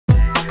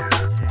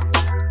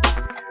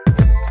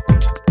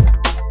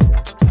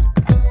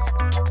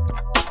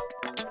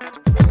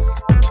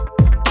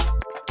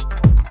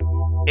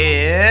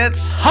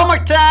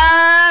Homework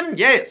time!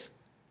 Yes!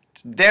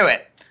 Let's do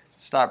it.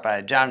 Start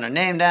by jotting our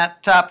name down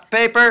at the top of the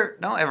paper.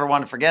 Don't ever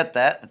want to forget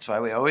that. That's why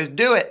we always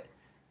do it.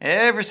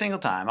 Every single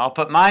time. I'll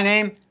put my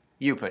name,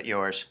 you put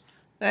yours.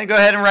 Then go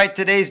ahead and write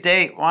today's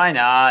date. Why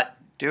not?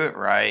 Do it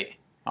right.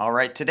 I'll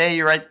write today,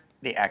 you write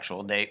the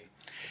actual date.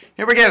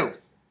 Here we go.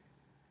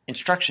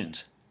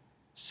 Instructions.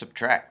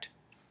 Subtract.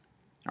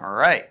 All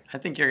right. I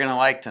think you're going to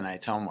like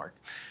tonight's homework.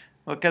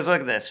 Because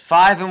look at this.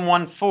 5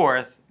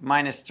 1/4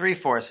 minus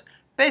 3/4.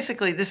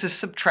 Basically, this is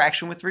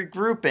subtraction with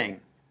regrouping,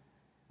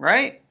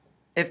 right?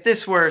 If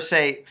this were,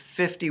 say,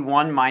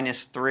 51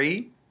 minus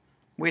 3,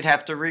 we'd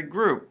have to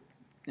regroup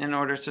in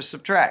order to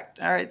subtract.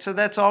 All right, so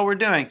that's all we're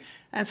doing.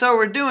 And so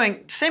we're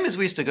doing, same as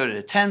we used to go to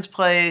the tens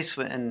place,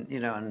 and, you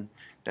know, and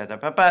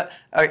da-da-ba-ba.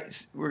 All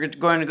right, we're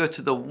going to go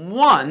to the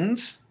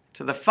ones,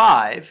 to the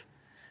 5,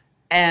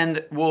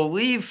 and we'll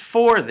leave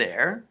 4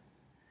 there,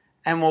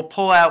 and we'll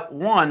pull out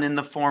 1 in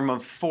the form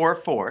of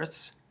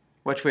 4/4,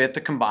 which we have to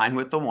combine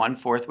with the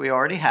 1/4 we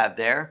already have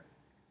there.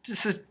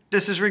 This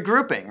is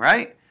regrouping,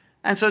 right?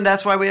 And so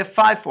that's why we have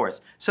 5/4.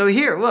 So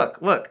here,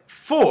 look,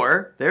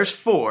 4, there's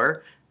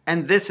 4,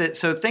 and this is,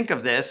 so think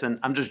of this, and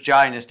I'm just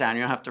jotting this down,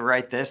 you don't have to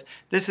write this.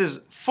 This is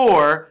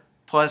 4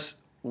 plus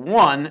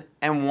 1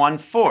 and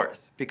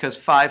 1/4, because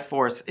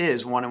 5/4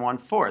 is 1 and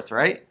 1/4,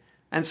 right?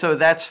 And so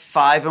that's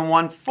 5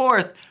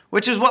 1/4,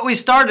 which is what we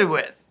started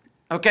with.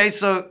 Okay,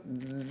 so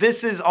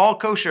this is all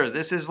kosher.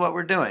 This is what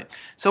we're doing.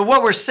 So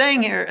what we're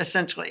saying here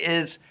essentially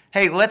is,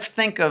 hey, let's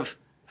think of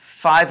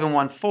 5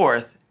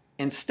 1/4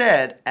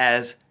 instead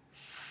as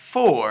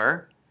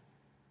 4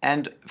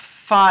 and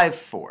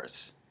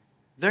 5/4.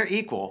 They're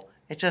equal.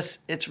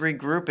 It's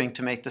regrouping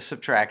to make the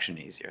subtraction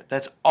easier.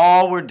 That's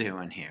all we're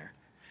doing here.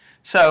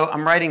 So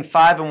I'm writing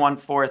 5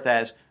 1/4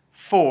 as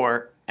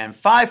 4 and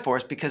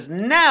 5/4 because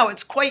now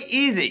it's quite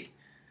easy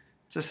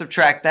to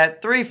subtract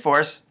that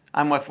 3/4.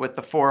 I'm left with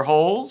the 4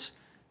 wholes.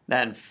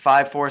 Then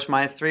 5/4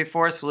 minus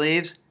 3/4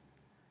 leaves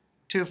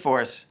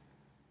 2/4.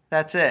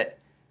 That's it.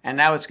 And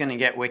now it's going to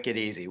get wicked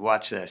easy.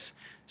 Watch this.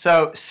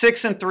 So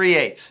 6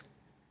 3/8.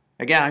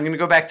 Again, I'm going to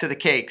go back to the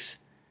cakes.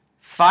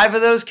 5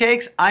 of those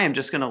cakes, I am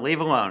just going to leave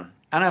alone.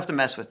 I don't have to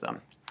mess with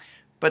them.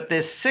 But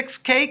this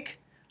 6th cake,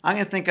 I'm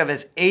going to think of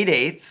as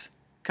 8/8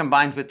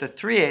 combined with the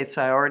 3/8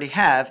 I already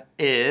have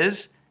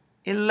is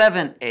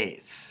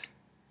 11/8.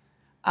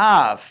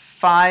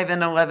 5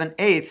 and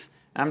 11/8.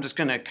 I'm just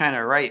going to kind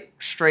of write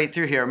straight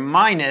through here,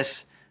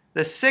 minus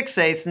the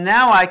 6/8.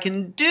 Now I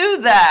can do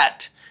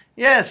that.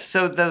 Yes,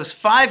 so those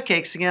 5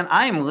 cakes again,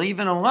 I am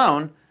leaving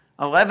alone.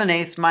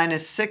 11/8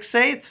 minus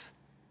 6/8,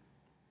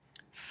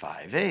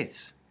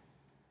 5/8.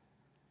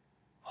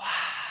 Wow.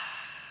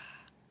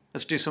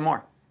 Let's do some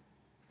more.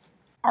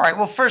 All right,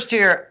 well, first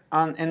here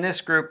in this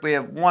group, we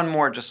have one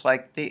more just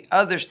like the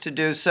others to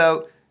do.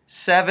 So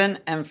 7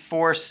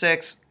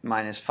 4/6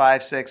 minus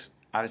 5/6.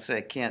 Obviously,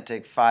 I can't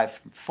take 5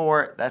 from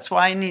 4. That's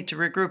why I need to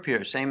regroup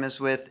here, same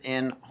as with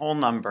in whole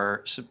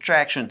number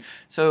subtraction.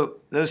 So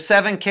those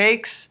 7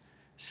 cakes,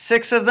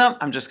 6 of them,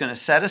 I'm just going to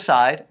set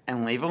aside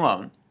and leave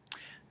alone.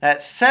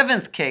 That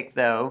 7th cake,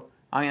 though,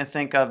 I'm going to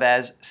think of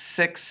as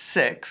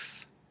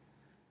 6/6.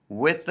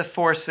 With the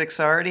 4/6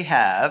 I already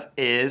have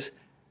is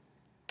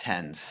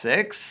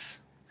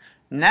 10/6.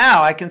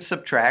 Now I can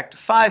subtract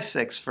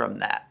 5/6 from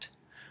that.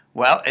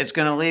 Well, it's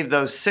going to leave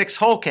those 6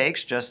 whole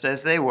cakes just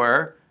as they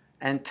were.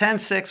 And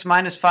 10/6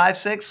 minus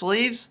 5/6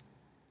 leaves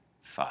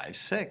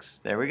 5/6.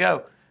 There we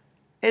go.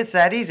 It's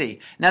that easy.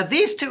 Now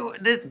these two,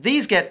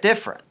 these get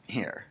different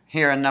here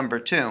in number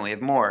 2, and we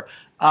have more.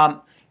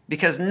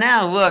 Because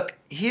now look,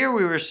 here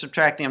we were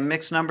subtracting a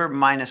mixed number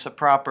minus a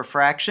proper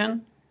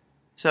fraction.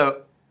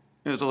 So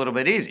it was a little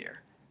bit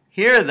easier.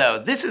 Here though,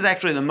 this is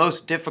actually the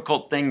most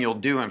difficult thing you'll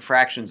do in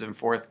fractions in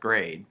 4th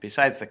grade,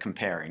 besides the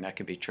comparing. That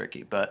could be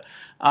tricky. But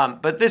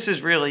this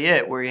is really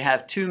it, where you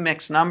have 2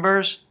 mixed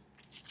numbers,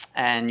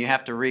 and you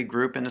have to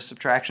regroup in the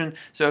subtraction.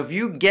 So if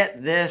you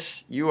get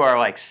this, you are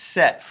like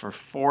set for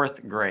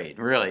 4th grade.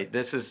 Really,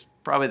 this is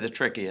probably the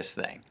trickiest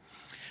thing.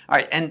 All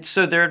right, and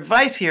so their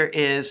advice here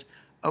is,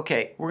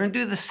 okay, we're going to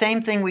do the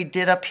same thing we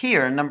did up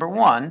here in number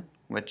 1,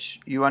 which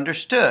you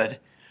understood,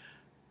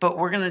 but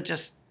we're going to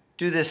just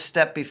do this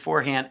step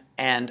beforehand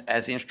and,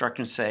 as the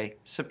instructions say,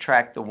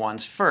 subtract the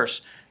ones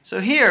first.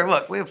 So here,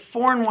 look, we have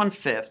 4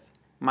 1/5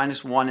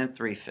 minus 1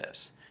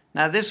 3/5.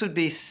 Now this would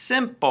be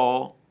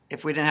simple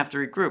if we didn't have to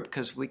regroup,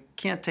 because we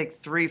can't take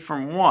 3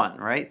 from 1,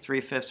 right?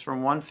 3/5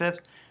 from 1/5.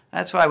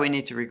 That's why we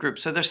need to regroup.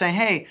 So they're saying,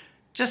 hey,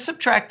 just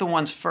subtract the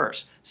ones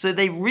first. So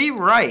they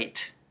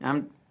rewrite.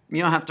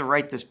 You don't have to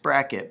write this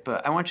bracket,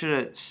 but I want you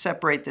to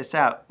separate this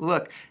out.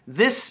 Look,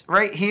 this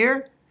right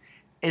here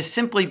is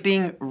simply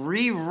being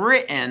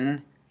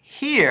rewritten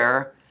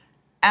here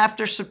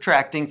after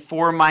subtracting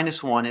 4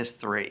 minus 1 is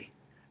 3.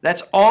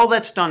 That's all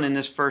that's done in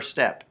this first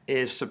step,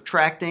 is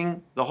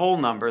subtracting the whole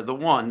number, the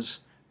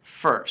ones,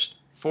 first.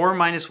 4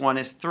 minus 1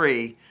 is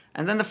 3,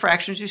 and then the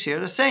fractions you see are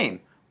the same.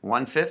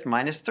 1/5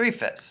 minus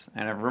 3/5.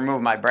 And I've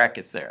removed my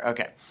brackets there.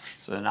 Okay,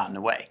 so they're not in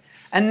the way.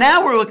 And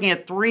now we're looking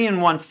at 3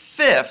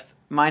 1/5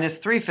 minus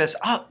 3/5.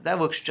 Oh, that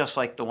looks just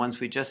like the ones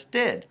we just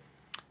did.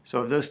 So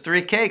of those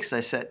 3 cakes,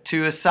 I set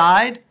 2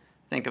 aside.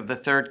 Think of the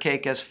third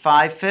cake as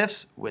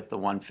 5/5 with the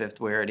 1/5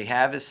 we already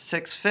have is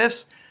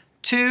 6/5.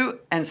 2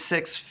 and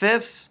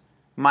 6/5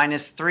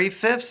 minus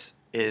 3/5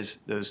 is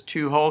those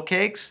 2 whole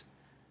cakes.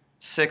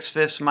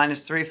 6/5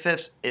 minus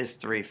 3/5 is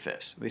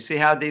 3/5. We see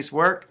how these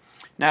work?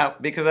 Now,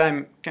 because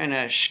I'm kind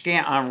of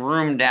scant on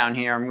room down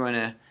here, I'm going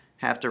to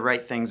have to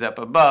write things up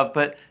above.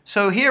 But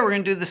so here we're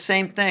going to do the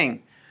same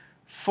thing.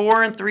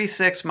 4 and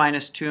 3/6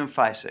 minus 2 and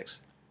 5/6.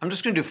 I'm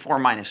just going to do 4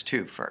 minus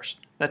 2 first.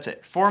 That's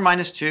it. 4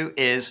 minus 2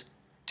 is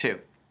 2.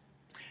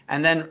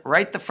 And then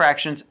write the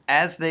fractions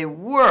as they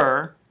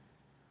were.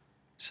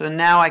 So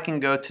now I can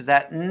go to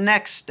that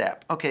next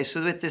step. Okay,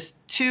 so with this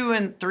 2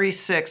 and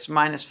 3/6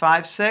 minus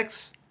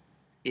 5/6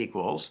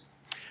 equals,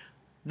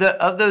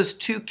 of those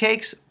 2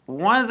 cakes,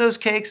 one of those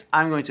cakes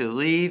I'm going to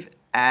leave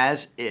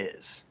as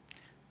is.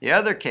 The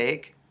other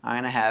cake I'm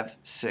going to have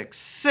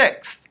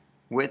 6/6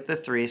 with the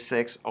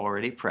 3/6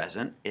 already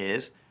present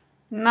is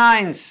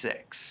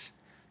 9/6.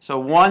 So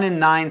 1 and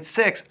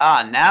 9/6,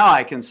 now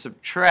I can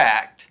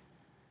subtract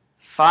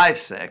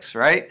 5/6,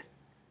 right?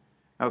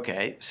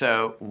 Okay,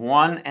 so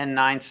 1 and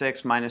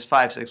 9/6 minus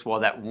 5/6, well,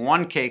 that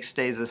one cake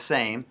stays the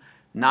same.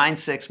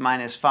 9/6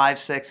 minus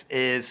 5/6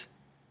 is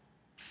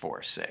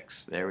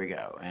 4/6. There we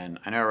go. And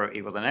I know I wrote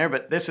equal in there,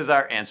 but this is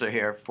our answer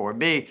here for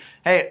B.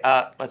 Hey,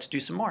 let's do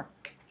some more.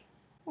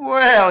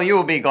 Well, you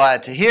will be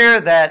glad to hear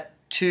that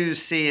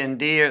 2C and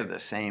D are the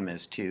same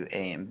as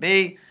 2A and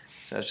B.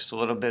 So it's just a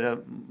little bit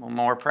of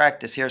more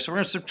practice here. So we're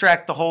going to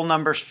subtract the whole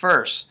numbers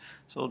first.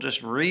 So we'll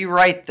just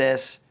rewrite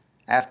this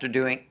after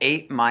doing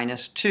 8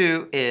 minus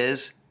 2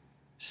 is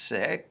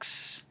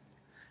 6.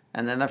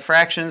 And then the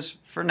fractions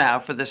for now,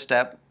 for this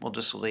step, we'll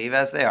just leave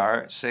as they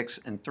are. 6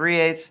 and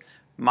 3/8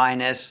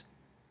 minus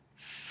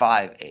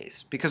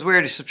 5/8. Because we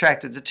already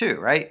subtracted the 2,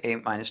 right?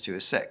 8 minus 2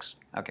 is 6.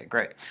 Okay,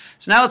 great.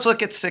 So now let's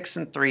look at 6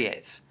 and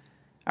 3/8.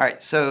 All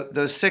right, so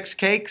those 6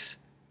 cakes,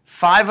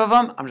 5 of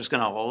them, I'm just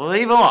going to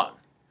leave alone.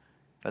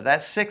 But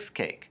that 6th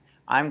cake,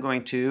 I'm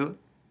going to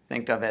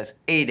think of as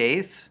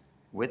 8/8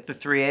 with the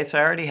 3/8 I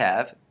already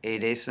have.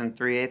 8/8 and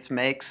 3/8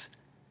 makes,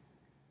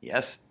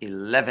 yes,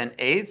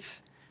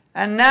 11/8.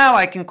 And now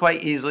I can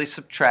quite easily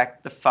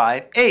subtract the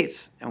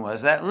 5/8. And what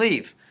does that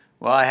leave?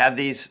 Well, I have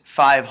these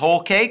 5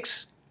 whole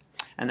cakes.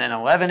 And then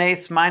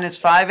 11/8 minus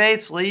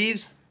 5/8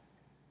 leaves,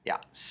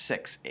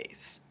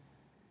 6/8.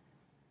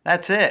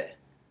 That's it.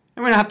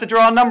 And we don't have to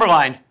draw a number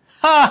line.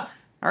 Ha!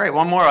 All right,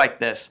 one more like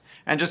this.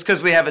 And just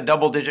because we have a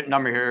double-digit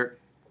number here,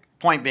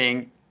 point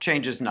being,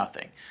 changes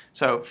nothing.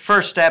 So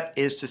first step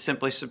is to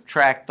simply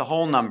subtract the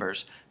whole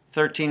numbers.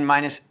 13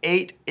 minus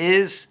 8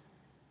 is,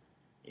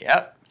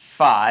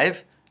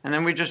 5. And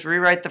then we just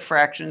rewrite the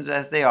fractions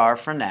as they are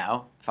for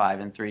now.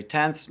 5 and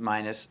 3/10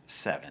 minus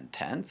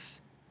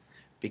 7/10.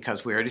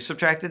 Because we already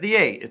subtracted the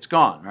 8. It's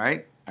gone,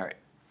 right? All right.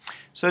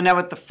 So now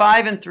with the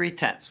 5 and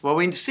 3/10, well,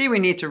 we see we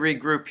need to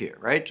regroup here,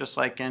 right? Just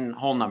like in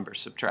whole number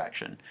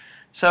subtraction.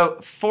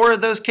 So 4 of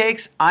those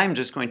cakes, I'm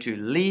just going to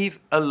leave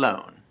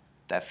alone.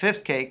 That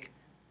 5th cake,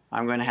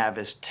 I'm going to have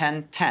as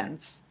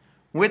 10/10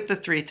 with the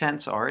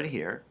 3/10 already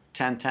here.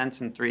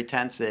 10/10 and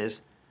 3/10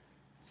 is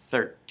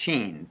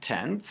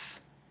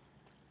 13/10.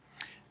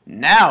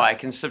 Now I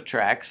can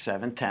subtract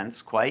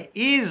 7/10 quite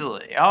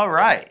easily. All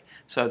right.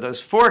 So those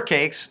 4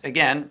 cakes,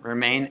 again,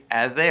 remain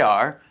as they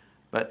are.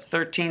 But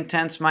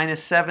 13/10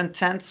 minus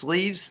 7/10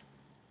 leaves,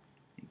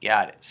 you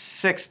got it,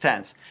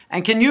 6/10.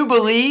 And can you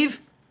believe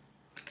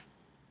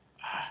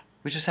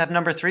we just have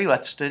number 3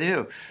 left to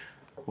do?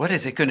 What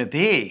is it going to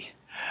be?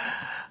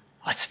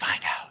 Let's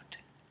find out.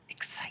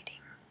 Exciting.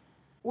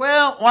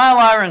 Well, while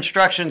our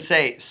instructions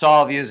say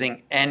solve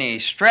using any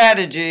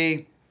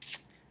strategy,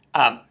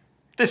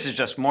 this is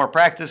just more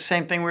practice.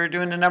 Same thing we were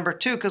doing in number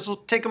 2, because we'll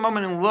take a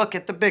moment and look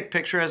at the big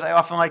picture, as I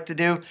often like to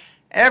do.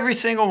 Every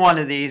single one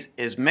of these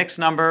is mixed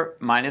number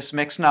minus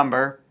mixed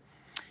number,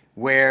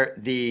 where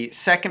the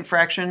second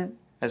fraction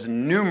has a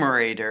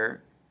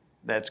numerator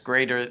that's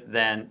greater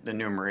than the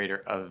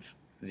numerator of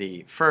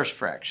the first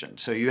fraction.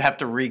 So you have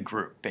to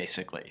regroup,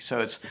 basically. So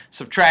it's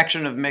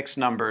subtraction of mixed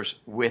numbers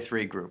with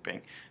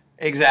regrouping.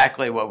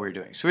 Exactly what we're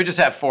doing. So we just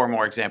have 4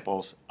 more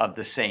examples of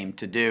the same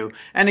to do.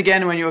 And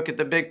again, when you look at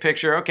the big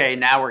picture, okay,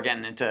 now we're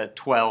getting into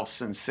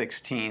 12ths and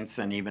 16ths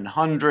and even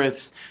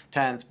hundredths,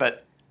 tenths,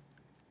 but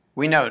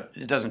we know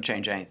it doesn't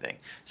change anything.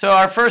 So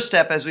our first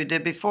step, as we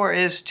did before,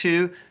 is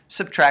to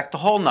subtract the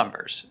whole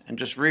numbers and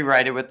just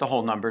rewrite it with the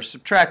whole numbers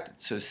subtracted.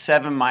 So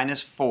 7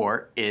 minus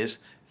 4 is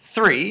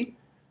 3.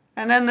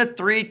 And then the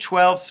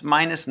 3/12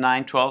 minus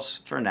 9/12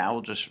 for now,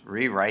 we'll just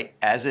rewrite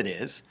as it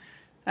is.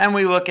 And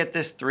we look at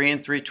this 3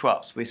 and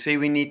 3/12. We see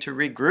we need to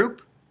regroup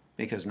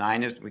because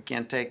 9 is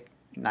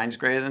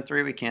greater than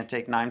 3. We can't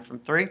take 9 from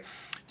 3.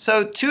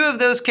 So 2 of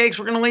those cakes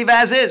we're going to leave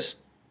as is.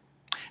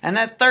 And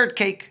that third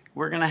cake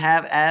we're going to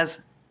have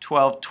as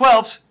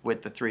 12/12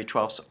 with the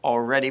 3/12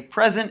 already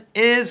present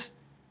is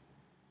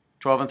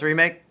 12 and 3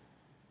 make,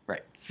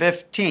 right,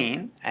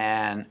 15.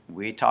 And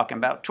we talking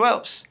about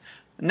 12ths.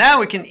 Now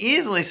we can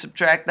easily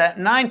subtract that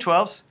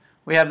 9/12.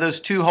 We have those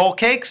 2 whole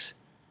cakes.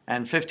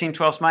 And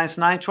 15/12 minus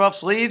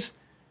 9/12 leaves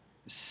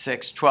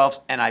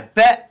 6/12, and I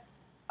bet,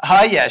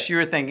 yes, you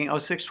were thinking, oh,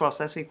 6/12,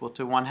 that's equal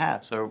to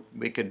 1/2, so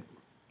we could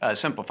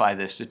simplify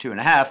this to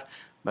 2.5,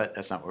 but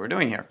that's not what we're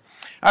doing here.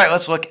 All right,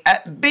 let's look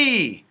at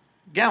B.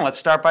 Again, let's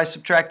start by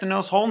subtracting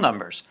those whole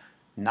numbers.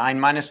 9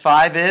 minus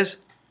 5 is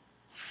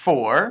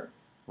 4.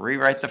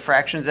 Rewrite the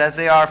fractions as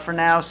they are for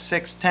now.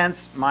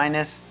 6/10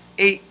 minus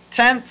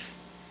 8/10.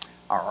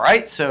 All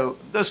right, so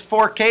those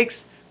 4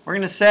 cakes, we're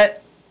going to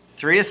set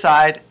 3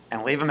 aside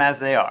and leave them as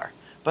they are.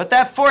 But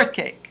that 4th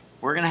cake,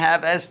 we're going to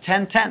have as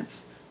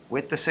 10/10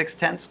 with the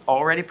 6/10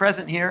 already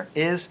present here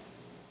is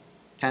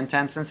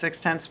 10/10 and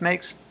 6/10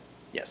 makes,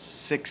 yes,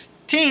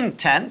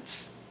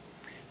 16/10.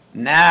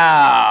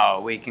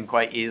 Now we can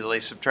quite easily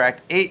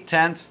subtract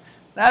 8/10.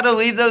 That'll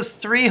leave those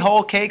 3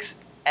 whole cakes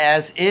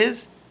as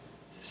is.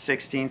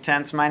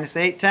 16/10 minus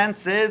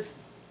 8/10 is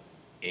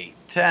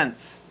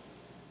 8/10.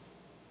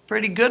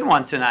 Pretty good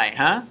one tonight,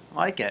 huh? I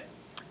like it.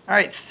 All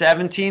right,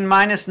 17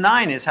 minus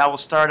 9 is how we'll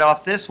start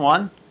off this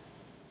one.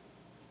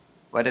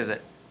 What is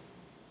it?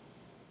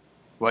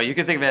 Well, you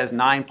can think of it as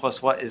 9 plus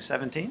what is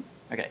 17?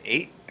 Okay,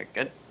 8. Okay,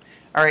 good.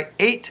 All right,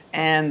 8,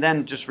 and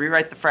then just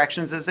rewrite the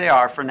fractions as they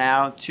are for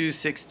now.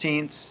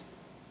 2/16.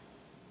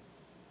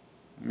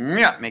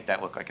 Yeah, make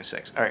that look like a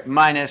 6. All right,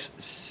 minus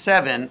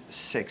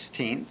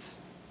 7/16.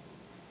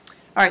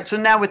 All right, so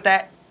now with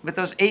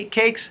those 8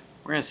 cakes,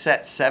 we're going to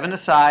set 7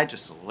 aside,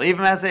 just leave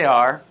them as they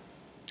are.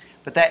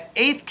 But that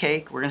 8th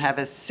cake, we're going to have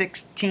as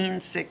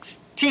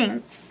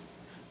 16/16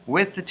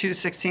 with the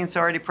 2/16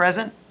 already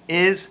present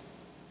is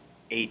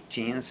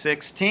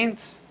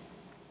 18/16.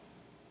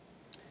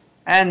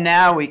 And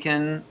now we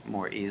can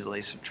more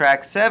easily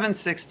subtract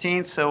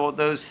 7/16. So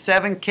those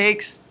 7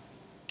 cakes,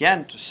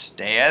 again, just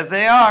stay as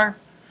they are.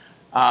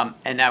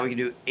 And now we can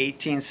do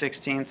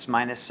 18/16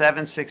 minus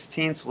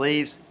 7/16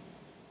 leaves,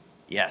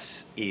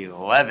 yes,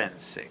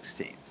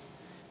 11/16.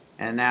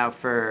 And now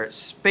for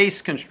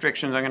space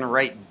constrictions, I'm going to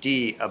write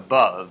D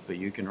above, but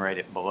you can write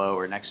it below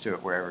or next to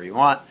it wherever you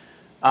want.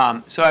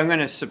 So I'm going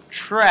to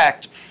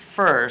subtract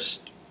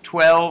first.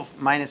 12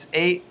 minus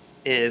 8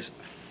 is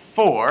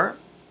 4.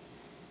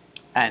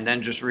 And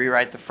then just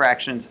rewrite the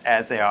fractions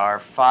as they are.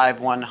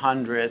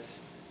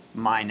 5/100ths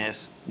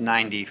minus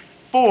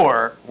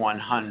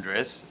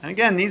 94/100ths. And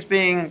again, these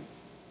being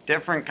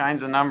different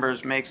kinds of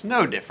numbers makes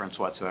no difference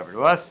whatsoever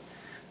to us.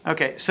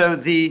 Okay, so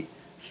the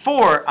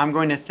 4 I'm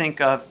going to think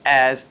of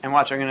as, and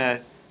watch, I'm going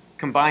to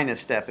combine a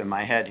step in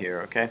my head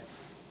here, okay?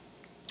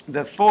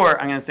 The 4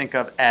 I'm going to think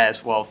of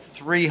as, well,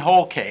 3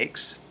 whole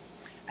cakes,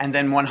 and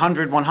then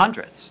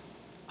 100/100ths.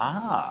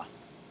 Ah.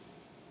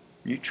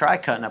 You try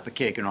cutting up a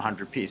cake in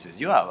 100 pieces.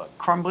 You'll have a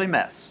crumbly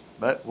mess,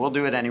 but we'll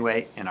do it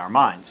anyway in our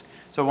minds.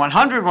 So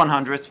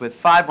 100/100ths with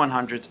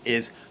 5/100ths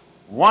is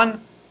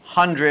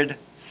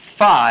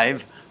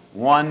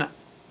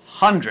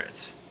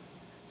 105/100ths.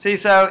 See,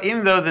 so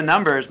even though the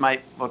numbers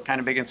might look kind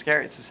of big and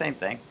scary, it's the same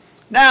thing.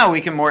 Now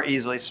we can more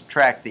easily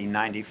subtract the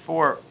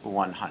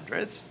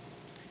 94/100ths.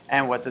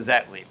 And what does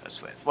that leave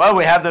us with? Well,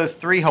 we have those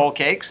 3 whole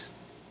cakes.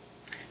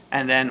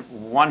 And then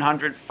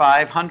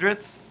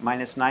 105/100ths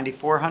minus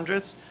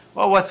 94/100ths.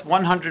 Well, what's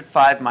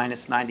 105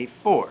 minus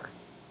 94?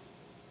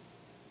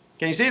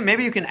 Can you see it?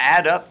 Maybe you can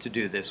add up to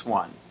do this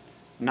one.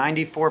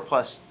 94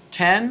 plus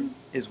 10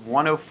 is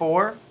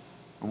 104.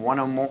 And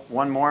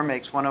 1 more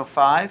makes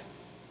 105.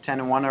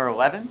 10 and 1 are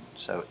 11.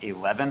 So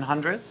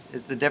 11/100ths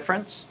is the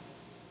difference.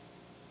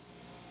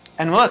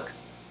 And look,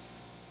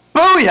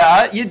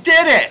 booyah, you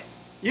did it!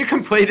 You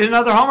completed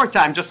another homework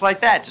time just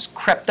like that. Just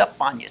crept up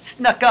on you,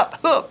 snuck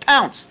up,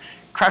 pounce.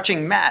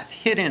 Crouching math,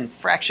 hidden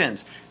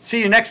fractions. See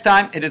you next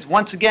time. It is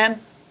once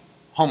again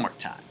homework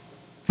time.